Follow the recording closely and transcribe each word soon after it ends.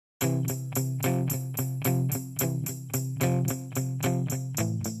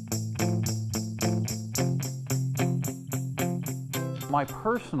My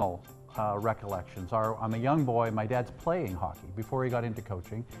personal recollections are, I'm a young boy, my dad's playing hockey before he got into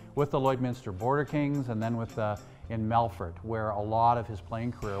coaching with the Lloydminster Border Kings and then with in Melfort, where a lot of his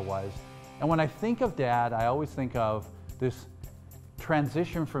playing career was. And when I think of Dad, I always think of this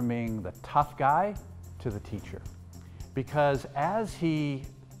transition from being the tough guy to the teacher. Because as he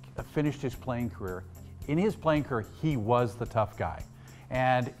finished his playing career, in his playing career, he was the tough guy.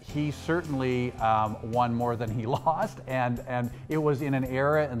 And he certainly won more than he lost, and it was in an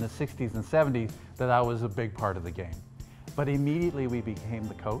era in the 60s and 70s that was a big part of the game. But immediately we became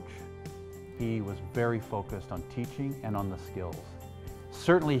the coach. He was very focused on teaching and on the skills.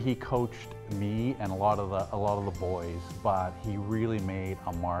 Certainly he coached me and a lot of the boys, but he really made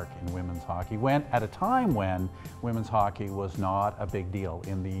a mark in women's hockey. At a time when women's hockey was not a big deal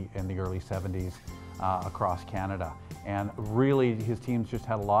in the early 70s across Canada. And really, his teams just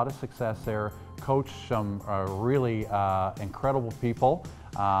had a lot of success there, coached some really incredible people,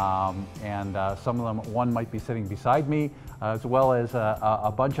 and some of them, one might be sitting beside me, as well as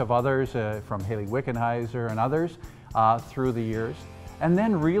a bunch of others from Haley Wickenheiser and others through the years. And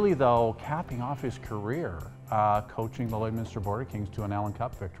then really, though, capping off his career, coaching the Lloydminster Border Kings to an Allen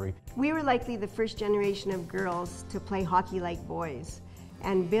Cup victory. We were likely the first generation of girls to play hockey like boys.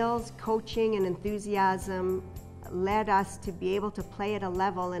 And Bill's coaching and enthusiasm led us to be able to play at a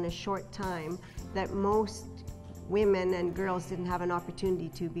level in a short time that most women and girls didn't have an opportunity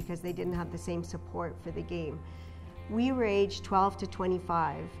to because they didn't have the same support for the game. We were aged 12 to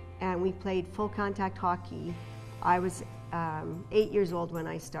 25 and we played full contact hockey. I was 8 years old when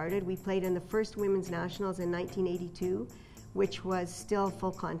I started. We played in the first Women's Nationals in 1982, which was still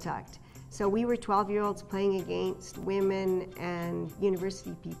full contact. So we were 12-year-olds playing against women and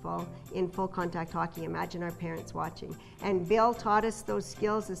university people in full contact hockey. Imagine our parents watching. And Bill taught us those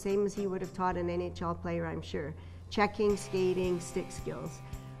skills the same as he would have taught an NHL player, I'm sure. Checking, skating, stick skills.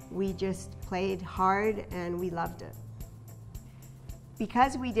 We just played hard and we loved it.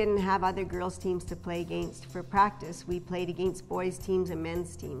 Because we didn't have other girls' teams to play against for practice, we played against boys' teams and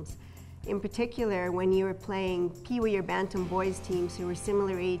men's teams. In particular, when you were playing Pee Wee or Bantam boys teams who were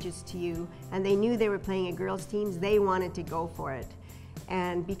similar ages to you, and they knew they were playing a girls' teams, they wanted to go for it.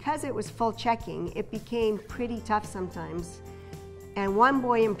 And because it was full checking, it became pretty tough sometimes. And one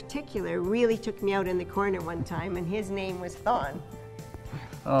boy in particular really took me out in the corner one time, and his name was Thon.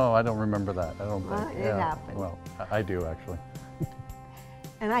 Oh, I don't remember that. I don't think. It happened. Well, I do actually.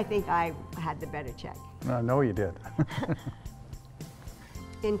 And I think I had the better check. No, you did.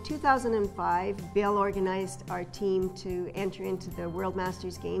 In 2005, Bill organized our team to enter into the World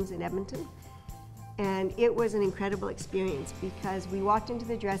Masters Games in Edmonton. And it was an incredible experience because we walked into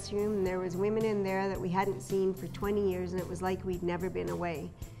the dressing room and there was women in there that we hadn't seen for 20 years and it was like we'd never been away.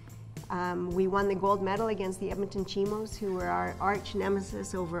 We won the gold medal against the Edmonton Chimos, who were our arch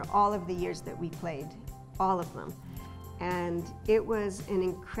nemesis over all of the years that we played, all of them. And it was an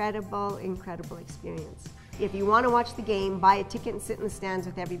incredible, incredible experience. If you want to watch the game, buy a ticket and sit in the stands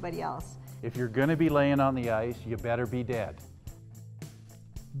with everybody else. If you're going to be laying on the ice, you better be dead.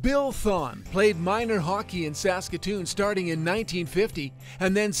 Bill Thon played minor hockey in Saskatoon starting in 1950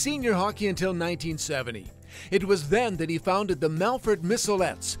 and then senior hockey until 1970. It was then that he founded the Melfort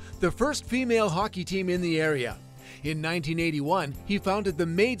Missilettes, the first female hockey team in the area. In 1981, he founded the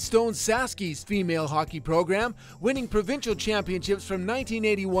Maidstone Saskies female hockey program, winning provincial championships from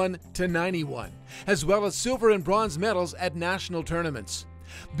 1981 to 91, as well as silver and bronze medals at national tournaments.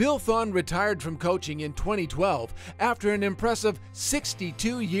 Bill Thon retired from coaching in 2012 after an impressive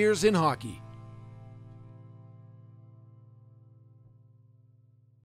 62 years in hockey.